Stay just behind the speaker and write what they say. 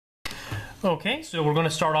Okay, so we're going to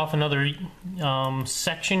start off another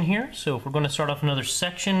section here. So if we're going to start off another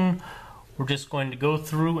section, we're just going to go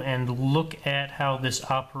through and look at how this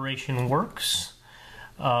operation works.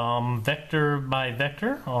 Vector by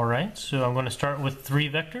vector. Alright, so I'm going to start with 3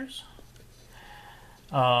 vectors.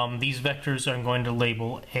 These vectors I'm going to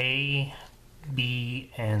label A, B,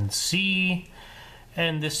 and C.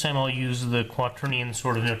 And this time I'll use the quaternion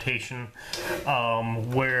sort of notation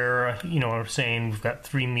where, we're saying we've got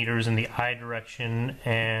 3 meters in the I direction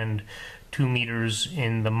and 2 meters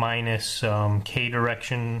in the minus K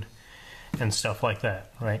direction and stuff like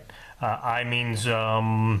that, right? I means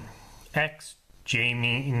X, J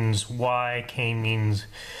means Y, K means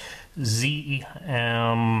Z.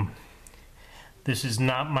 This is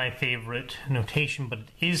not my favorite notation, but it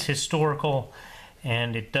is historical.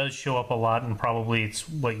 And it does show up a lot, and probably it's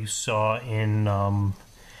what you saw in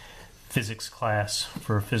physics class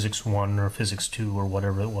for physics 1 or physics 2 or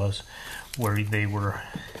whatever it was, where they were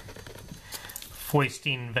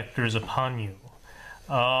foisting vectors upon you.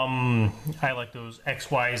 I like those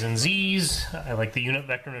X, Y's, and Z's. I like the unit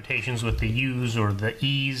vector notations with the U's or the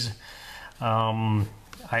E's.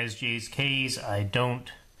 I's, J's, K's, I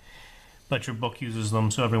don't. But your book uses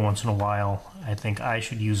them, so every once in a while I think I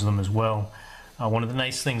should use them as well. One of the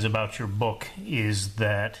nice things about your book is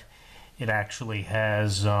that it actually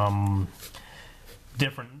has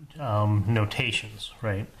different notations,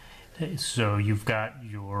 right? So you've got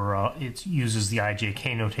your, it uses the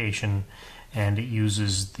IJK notation and it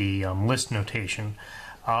uses the list notation.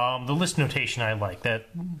 The list notation I like. That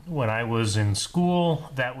when I was in school,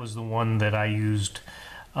 that was the one that I used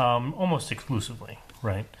almost exclusively,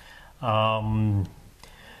 right?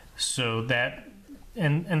 So that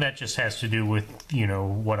and that just has to do with,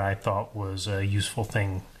 what I thought was a useful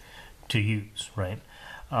thing to use, right?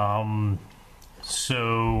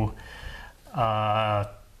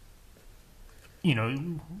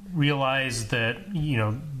 Realize that,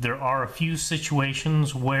 there are a few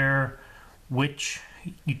situations where which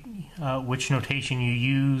notation you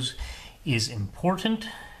use is important.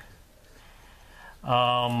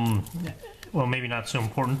 Well, maybe not so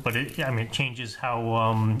important, but it changes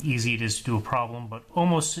how easy it is to do a problem. But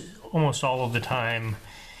almost all of the time,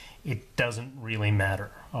 it doesn't really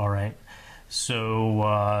matter. All right,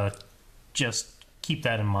 so just keep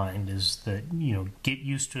that in mind. Is that get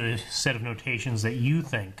used to a set of notations that you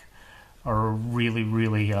think are really,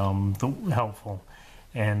 really helpful,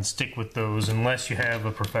 and stick with those unless you have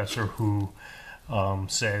a professor who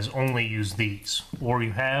says only use these, or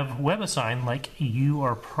you have WebAssign, like you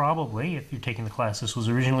are probably, if you're taking the class this was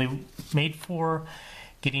originally made for,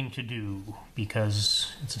 getting to do,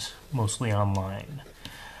 because it's mostly online.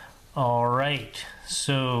 Alright,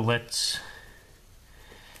 so let's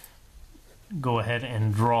go ahead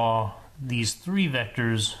and draw these 3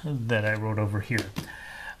 vectors that I wrote over here.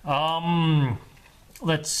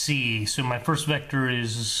 Let's see, so my first vector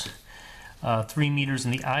is 3 meters in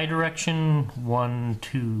the I direction, 1,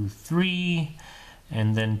 2, 3,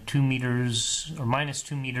 and then 2 meters or minus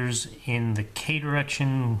 2 meters in the K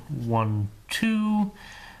direction, 1, 2,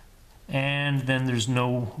 and then there's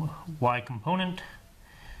no Y component.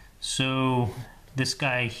 So this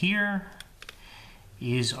guy here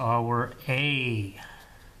is our A.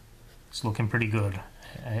 It's looking pretty good.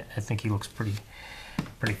 I think he looks pretty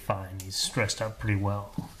fine. He's stressed out pretty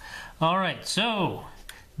well. All right, so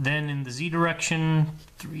then in the Z direction,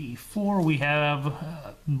 3, 4, we have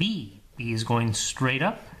B. B is going straight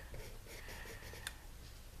up.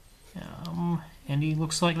 And he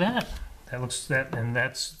looks like that. And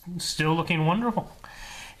that's still looking wonderful.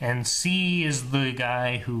 And C is the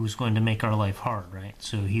guy who's going to make our life hard, right?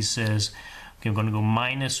 So he says, okay, I'm going to go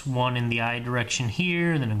minus 1 in the I direction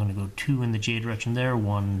here, then I'm going to go 2 in the J direction there,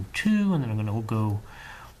 1, 2, and then I'm going to go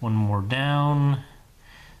 1 more down.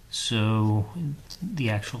 So the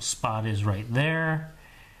actual spot is right there,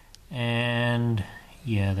 and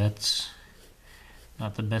yeah, that's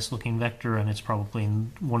not the best looking vector, and it's probably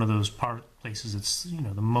in one of those places it's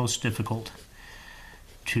the most difficult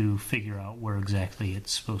to figure out where exactly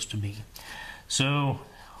it's supposed to be. So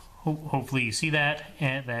hopefully you see that,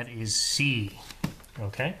 and that is C.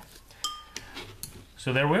 Okay,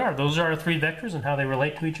 so there we are. Those are our 3 vectors and how they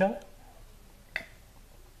relate to each other.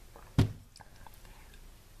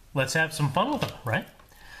 Let's have some fun with them, right?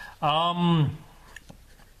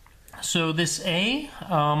 So this A,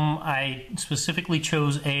 I specifically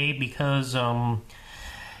chose A because,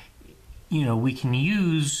 we can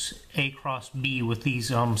use A cross B with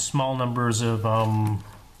these small numbers of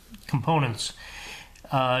components.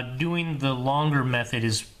 Doing the longer method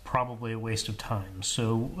is probably a waste of time.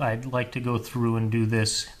 So I'd like to go through and do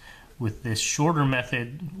this with this shorter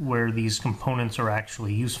method where these components are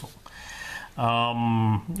actually useful.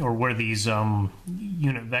 Or where these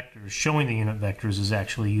unit vectors, showing the unit vectors is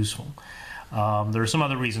actually useful. There are some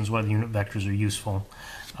other reasons why the unit vectors are useful,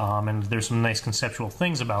 and there's some nice conceptual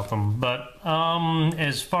things about them, but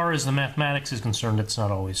as far as the mathematics is concerned, it's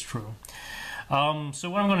not always true. So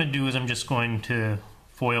what I'm going to do is I'm just going to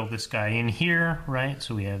foil this guy in here, right?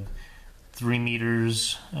 So we have 3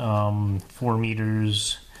 meters, 4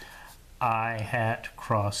 meters, I hat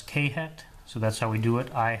cross k hat. So that's how we do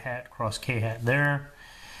it, I hat cross k hat there.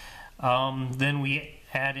 Then we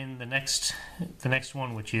add in the next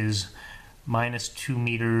one, which is minus 2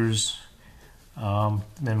 meters.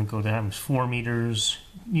 Then we go times 4 meters.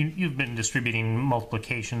 You've been distributing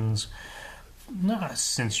multiplications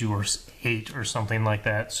since you were 8 or something like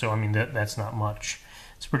that. So I mean that's not much.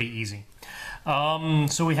 It's pretty easy.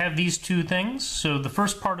 So we have these two things. So the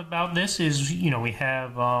first part about this is, we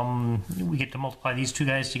have, we get to multiply these two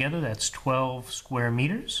guys together. That's 12 square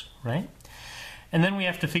meters, right? And then we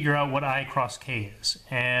have to figure out what I cross k is.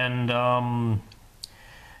 And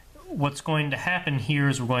what's going to happen here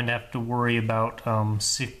is we're going to have to worry about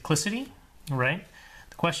cyclicity, right?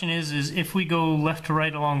 The question is if we go left to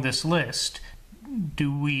right along this list,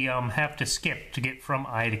 do we have to skip to get from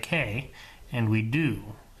I to k? And we do.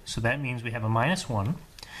 So that means we have a minus 1.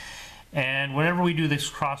 And whenever we do this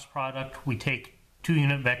cross product, we take 2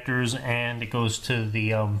 unit vectors and it goes to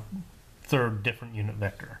the third different unit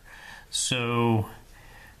vector. So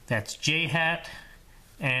that's j hat,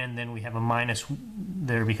 and then we have a minus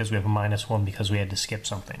there because we have a minus 1 because we had to skip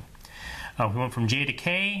something. If we went from j to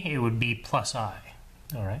k, it would be plus I.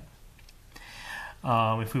 All right.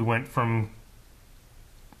 If we went from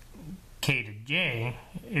k to j,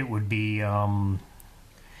 it would be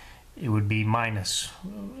minus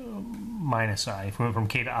I. If we went from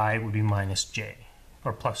k to I, it would be minus j,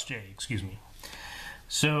 or plus j, excuse me.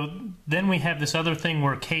 So then we have this other thing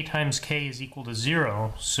where k times k is equal to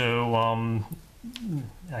 0. So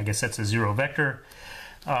I guess that's a 0 vector.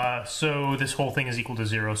 So this whole thing is equal to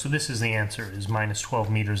 0. So this is the answer, is minus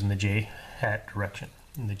 12 meters in the j hat direction,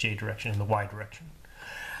 in the j direction, in the y direction.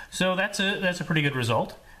 So that's a pretty good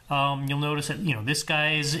result. You'll notice that this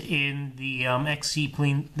guy's in the xz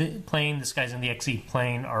plane, this guy's in the xz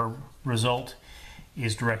plane. Our result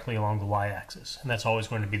is directly along the y-axis, and that's always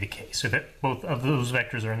going to be the case. If both of those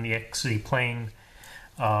vectors are in the xz plane,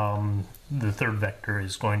 the third vector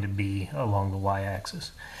is going to be along the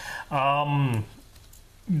y-axis.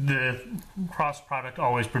 The cross product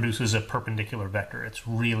always produces a perpendicular vector. It's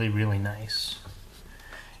really, really nice.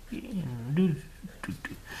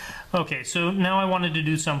 Okay, so now I wanted to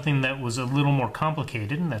do something that was a little more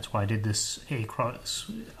complicated, and that's why I did this A cross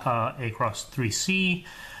 3C.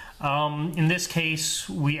 In this case,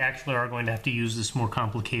 we actually are going to have to use this more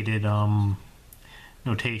complicated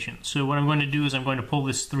notation. So what I'm going to do is I'm going to pull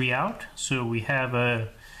this 3 out. So we have a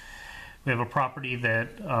property that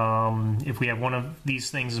if we have one of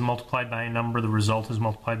these things is multiplied by a number, the result is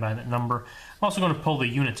multiplied by that number. I'm also going to pull the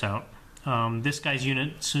units out. This guy's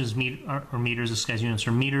units is meters, this guy's units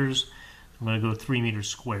are meters. I'm going to go 3 meters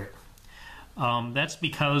squared. That's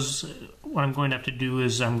because what I'm going to have to do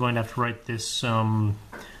is I'm going to have to write this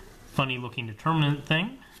funny looking determinant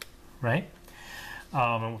thing, right?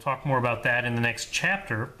 And we'll talk more about that in the next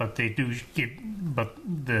chapter, but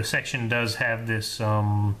the section does have this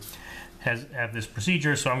have this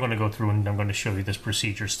procedure, so I'm going to go through and I'm going to show you this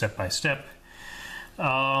procedure step by step.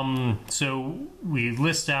 So we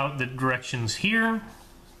list out the directions here,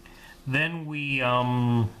 then we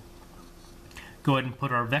go ahead and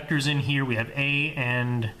put our vectors in here. We have A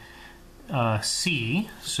and C,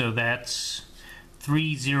 so that's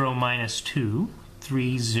 3, 0, minus 2,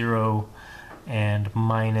 3, 0, and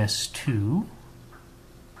minus 2,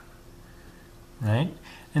 right?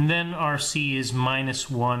 And then our C is minus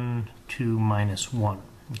 1, 2, minus 1,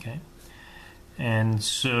 okay? And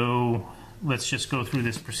so let's just go through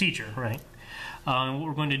this procedure, right? What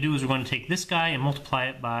we're going to do is we're going to take this guy and multiply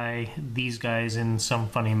it by these guys in some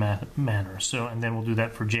funny manner. So, and then we'll do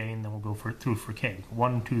that for J, and then we'll go through for K.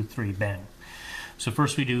 1, 2, 3, bam. So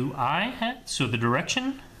first we do I hat, so the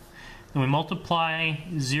direction. Then we multiply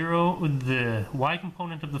 0, the y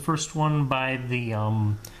component of the first one, by the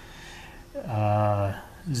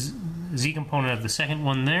z component of the second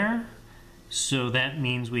one there. So that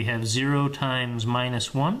means we have 0 times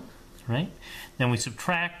minus 1, right? Then we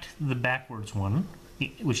subtract the backwards one,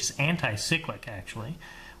 which is anti-cyclic actually,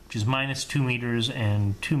 which is minus 2 meters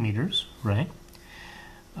and 2 meters, right?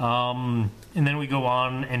 And then we go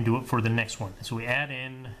on and do it for the next one. So we add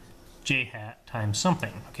in j hat times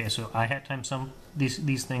something. Okay, so I hat times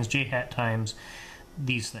these things, j hat times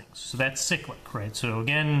these things. So that's cyclic, right? So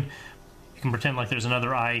again, you can pretend like there's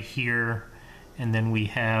another I here, and then we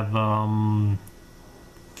have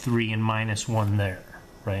 3 and minus 1 there,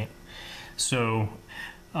 right? So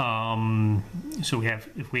so we have,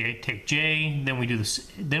 if we take j, then we do this,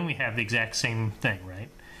 then we have the exact same thing, right?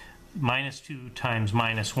 Minus 2 times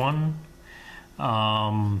minus 1.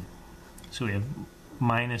 So we have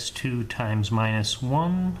minus 2 times minus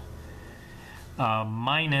 1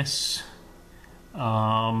 minus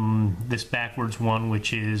this backwards 1,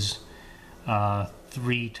 which is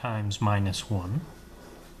 3 times minus 1,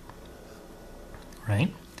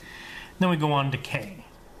 right? Then we go on to k.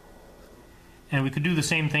 And we could do the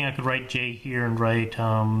same thing. I could write j here and write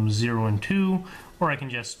 0 and 2, or I can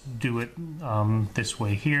just do it this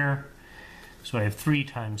way here. So I have 3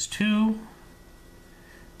 times 2,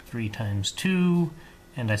 3 times 2,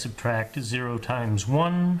 and I subtract 0 times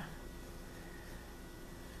 1,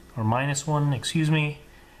 or minus 1, excuse me.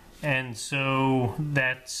 And so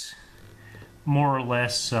that's more or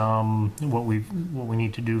less what we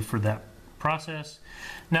need to do for that process.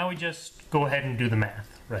 Now we just go ahead and do the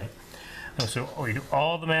math, right? So we do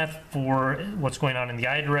all the math for what's going on in the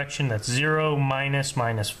I direction. That's 0 minus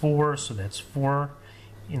 4, so that's 4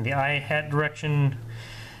 in the I hat direction.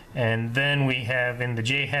 And then we have in the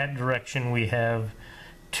j hat direction, we have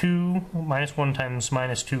 2, minus 1 times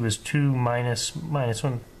minus 2 is 2, minus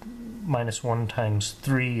 1 times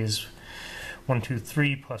 3 is 1, 2,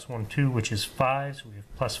 3, plus 1, 2, which is 5. So we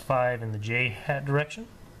have plus 5 in the j hat direction,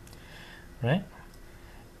 right?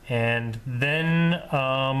 And then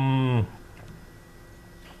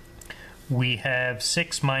we have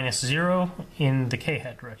 6 minus 0 in the k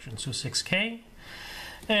hat direction, so 6k.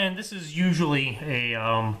 And this is usually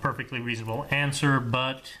a perfectly reasonable answer,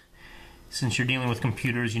 but since you're dealing with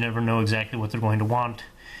computers, you never know exactly what they're going to want.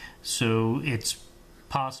 So it's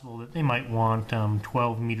possible that they might want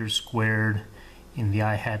 12 meters squared in the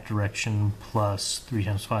I hat direction, plus 3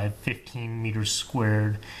 times 5, 15 meters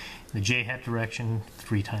squared in the j hat direction,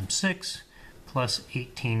 3 times 6, plus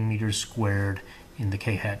 18 meters squared in the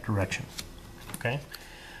k hat direction. Okay,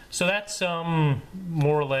 so that's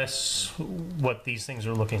more or less what these things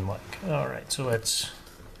are looking like. All right, so let's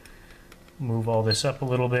move all this up a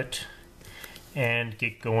little bit and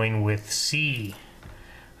get going with C.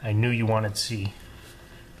 I knew you wanted C.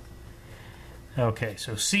 Okay,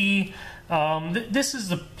 so C, this is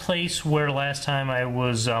the place where last time I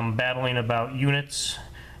was battling about units.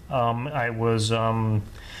 I was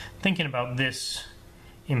thinking about this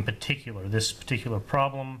in particular, this particular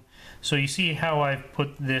problem. So you see how I've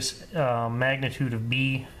put this magnitude of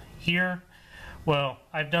B here? Well,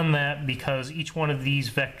 I've done that because each one of these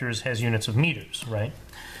vectors has units of meters, right?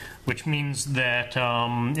 Which means that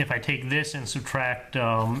if I take this and subtract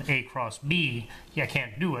A cross B, I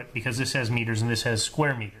can't do it because this has meters and this has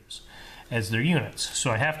square meters as their units.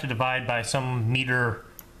 So I have to divide by some meter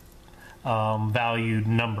valued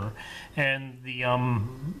number. And the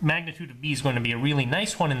magnitude of B is going to be a really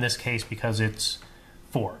nice one in this case because it's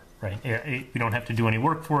 4, right? We don't have to do any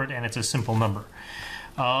work for it, and it's a simple number.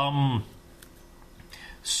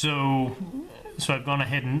 So I've gone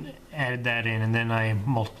ahead and added that in, and then I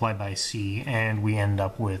multiply by C, and we end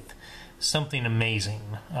up with something amazing.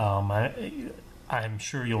 I'm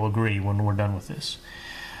sure you'll agree when we're done with this.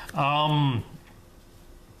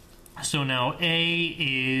 So now A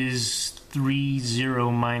is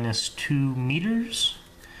 30 minus 2 meters,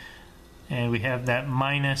 and we have that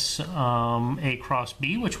minus A cross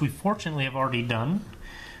B, which we fortunately have already done.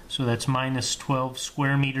 So that's minus 12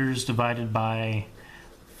 square meters divided by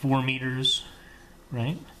 4 meters,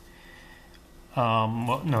 right?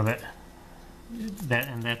 Well, no,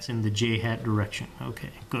 and that's in the j hat direction. Okay,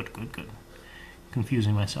 good.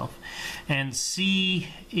 Confusing myself. And C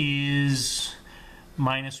is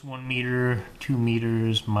minus 1 meter, 2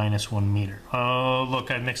 meters, minus 1 meter. Oh, look,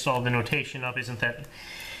 I mixed all the notation up. Isn't that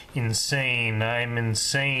insane? I'm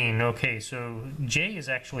insane. Okay, so J is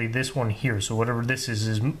actually this one here. So whatever this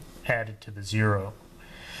is added to the 0.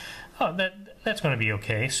 Oh, that's going to be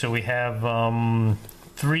okay. So we have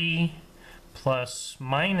 3 plus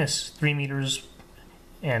minus 3 meters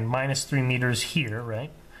and minus 3 meters here,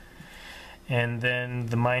 right? And then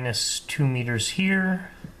the minus 2 meters here.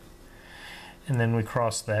 And then we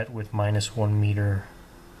cross that with minus 1 meter,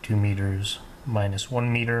 2 meters, minus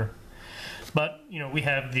 1 meter. But, you know, we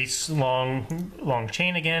have this long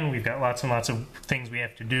chain again. We've got lots and lots of things we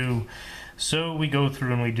have to do. So we go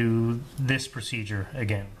through and we do this procedure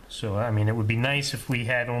again. So, I mean, it would be nice if we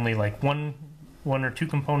had only like one or two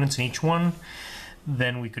components in each one.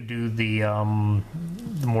 Then we could do the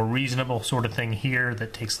more reasonable sort of thing here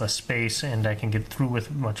that takes less space and I can get through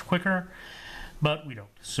with much quicker. but we don't.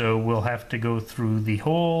 So we'll have to go through the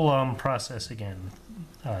whole process again.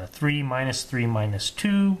 3 minus 3 minus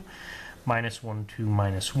 2, minus 1, 2,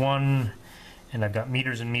 minus 1, and I've got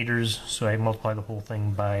meters and meters, so I multiply the whole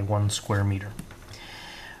thing by 1 square meter.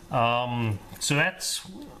 So that's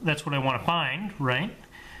what I want to find, right?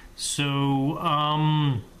 So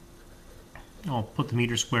I'll put the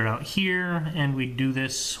meter square out here, and we do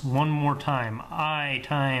this one more time. I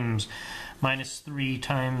times minus 3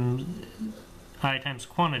 times I times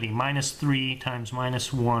quantity, minus 3 times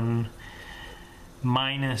minus 1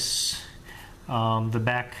 minus the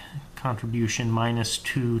back contribution, minus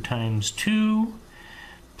 2 times 2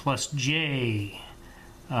 plus j,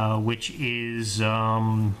 which is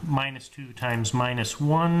minus 2 times minus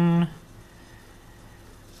 1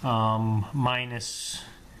 minus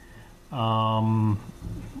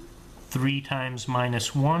 3 times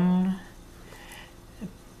minus 1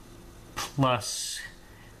 plus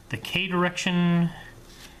the k direction.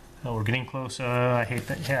 Oh, we're getting close. I hate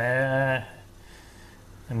that.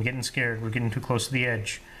 I'm getting scared. We're getting too close to the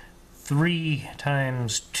edge. 3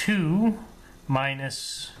 times 2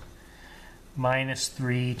 minus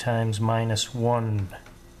 3 times minus 1.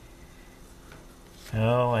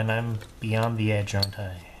 Oh, and I'm beyond the edge, aren't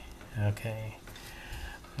I? Okay.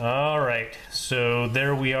 Alright, so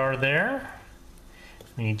there we are there.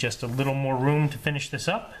 We need just a little more room to finish this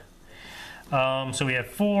up. So we have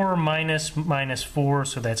 4 minus 4,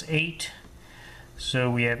 so that's 8.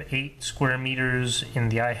 So we have 8 square meters in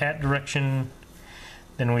the I-hat direction.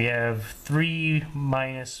 Then we have 3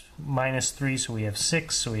 minus 3, so we have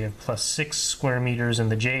 6. So we have plus 6 square meters in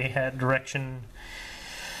the j-hat direction.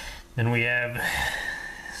 Then we have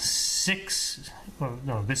 6, well,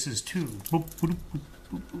 no, this is 2. Boop, boop, boop,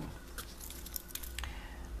 boop, boop.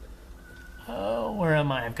 Oh, where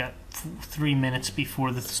am I? I've got 3 minutes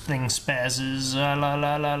before this thing spazzes. La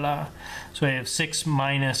la la la. So I have 6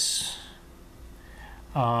 minus.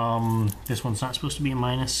 This one's not supposed to be a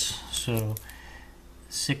minus. So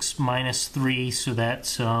 6 minus 3. So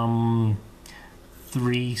that's 3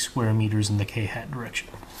 square meters in the k-hat direction.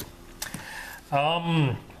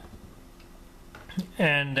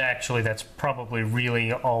 And actually, that's probably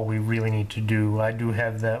really all we really need to do. I do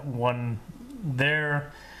have that one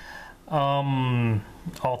there.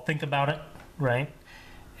 I'll think about it, right?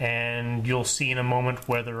 And you'll see in a moment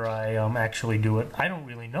whether I actually do it. I don't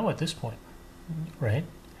really know at this point, right?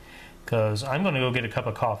 Because I'm going to go get a cup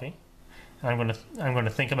of coffee. I'm going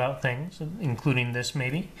to think about things, including this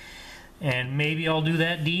maybe, and maybe I'll do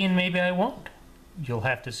that D, and maybe I won't. You'll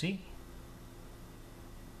have to see.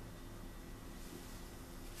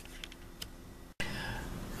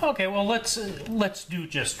 Okay, well let's do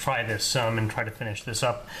just try this and try to finish this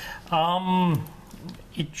up.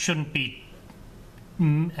 It shouldn't be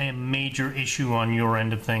a major issue on your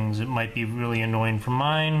end of things. It might be really annoying for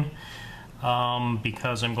mine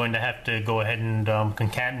because I'm going to have to go ahead and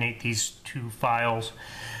concatenate these two files.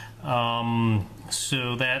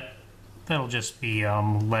 So that'll just be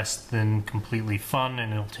less than completely fun,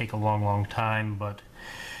 and it'll take a long time. But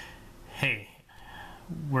hey,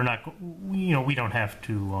 we're not, we don't have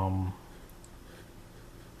to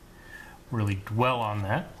really dwell on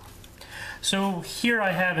that. So here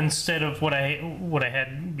I have, instead of what I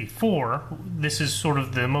had before, this is sort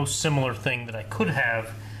of the most similar thing that I could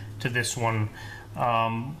have to this one,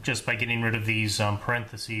 just by getting rid of these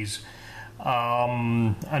parentheses.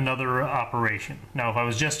 Another operation. Now if I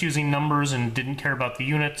was just using numbers and didn't care about the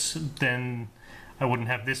units, then I wouldn't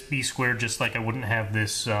have this b squared, just like I wouldn't have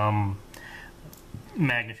this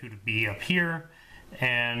magnitude of b up here,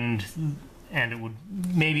 and it would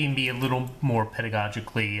maybe be a little more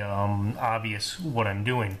pedagogically obvious what I'm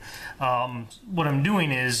doing. What I'm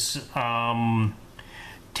doing is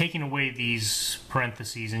taking away these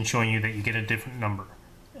parentheses and showing you that you get a different number.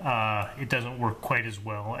 It doesn't work quite as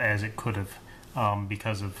well as it could have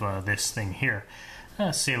because of this thing here.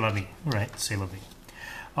 C'est la vie, right? C'est la vie.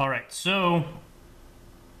 Alright, so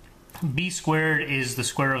b squared is the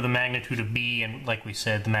square of the magnitude of b, and like we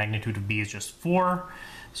said, the magnitude of b is just 4,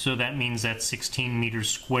 so that means that's 16 meters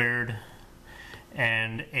squared,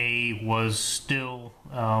 and a was still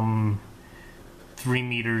 3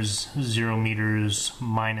 meters, 0 meters,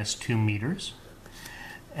 minus 2 meters.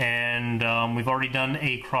 And we've already done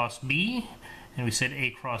a cross b, and we said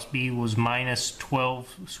a cross b was minus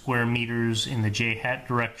 12 square meters in the j-hat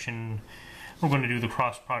direction. We're going to do the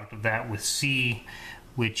cross product of that with c,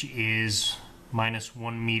 which is minus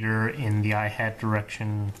 1 meter in the I-hat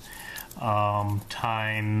direction,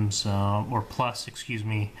 times, or plus, excuse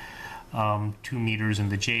me, 2 meters in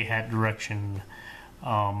the j-hat direction,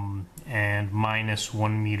 and minus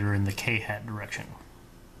 1 meter in the k-hat direction.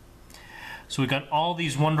 So we got all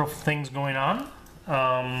these wonderful things going on.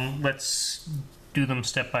 Let's do them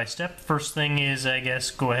step by step. First thing is, I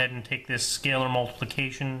guess, go ahead and take this scalar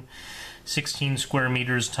multiplication. 16 square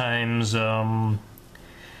meters times 3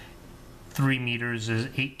 meters is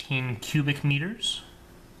 18 cubic meters.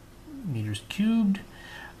 Meters cubed.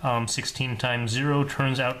 16 times 0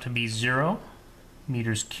 turns out to be 0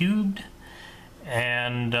 meters cubed.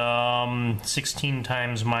 And 16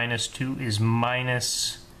 times minus 2 is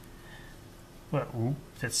minus, well,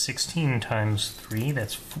 that's 16 times 3,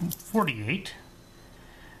 that's 48.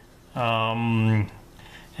 And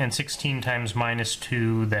 16 times minus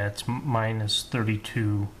 2, that's minus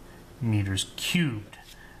 32 meters cubed.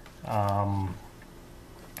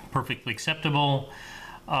 Perfectly acceptable.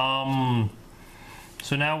 So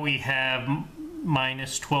now we have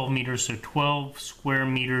minus 12 meters, so 12 square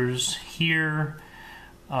meters here,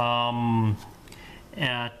 times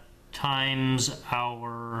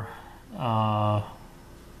our,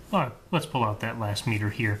 let's pull out that last meter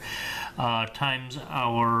here, times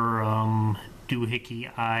our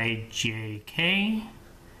doohickey IJK.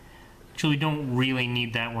 Actually, don't really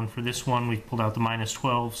need that one for this one. We've pulled out the minus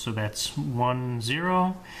 12, so that's 1,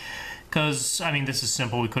 0. Because, I mean, this is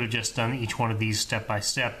simple. We could have just done each one of these step by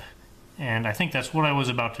step. And I think that's what I was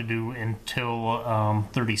about to do until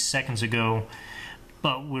 30 seconds ago.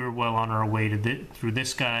 But we're well on our way to through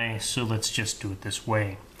this guy, so let's just do it this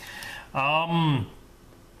way.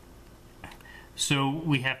 So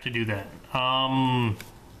we have to do that.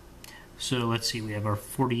 So let's see, we have our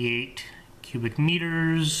 48 cubic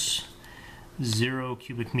meters, 0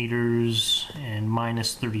 cubic meters, and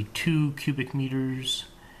minus 32 cubic meters.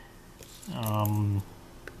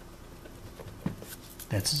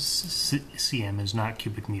 That's cm is not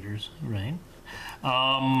cubic meters, right?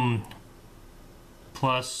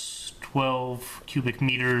 Plus 12 cubic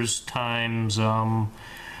meters times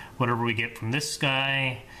whatever we get from this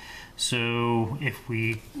guy. So if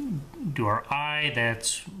we do our I,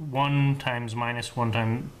 that's 1 times minus 1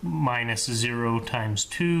 times minus 0 times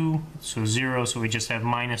 2, so 0, so we just have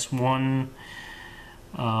minus 1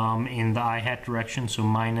 in the I hat direction, so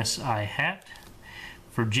minus I hat.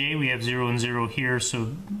 For j, we have 0 and 0 here,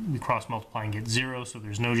 so we cross multiply and get 0, so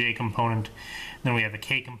there's no j component. Then we have a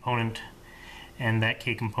k component, and that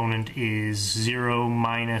k component is 0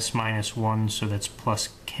 minus minus 1, so that's plus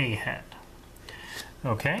k hat.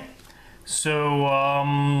 Okay,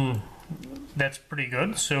 so that's pretty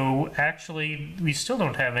good. So actually, we still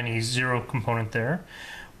don't have any 0 component there.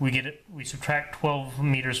 We subtract 12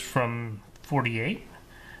 meters from 48,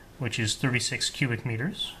 which is 36 cubic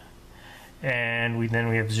meters. And we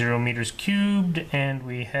have 0 meters cubed, and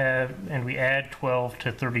we add 12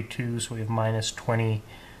 to 32, so we have minus 20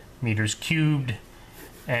 meters cubed,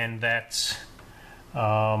 and that's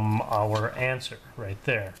our answer right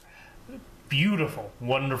there. Beautiful,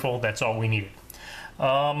 wonderful, that's all we needed.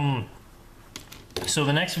 So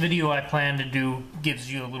the next video I plan to do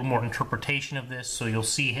gives you a little more interpretation of this, so you'll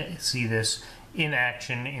see this in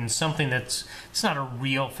action in something it's not a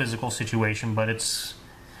real physical situation, but it's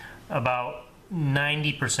about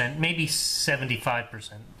 90%, maybe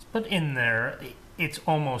 75%, but in there, it's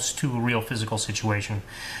almost to a real physical situation,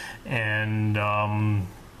 and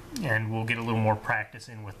we'll get a little more practice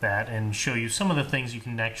in with that and show you some of the things you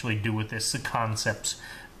can actually do with this, the concepts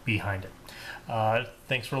behind it.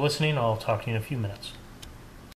 Thanks for listening. I'll talk to you in a few minutes.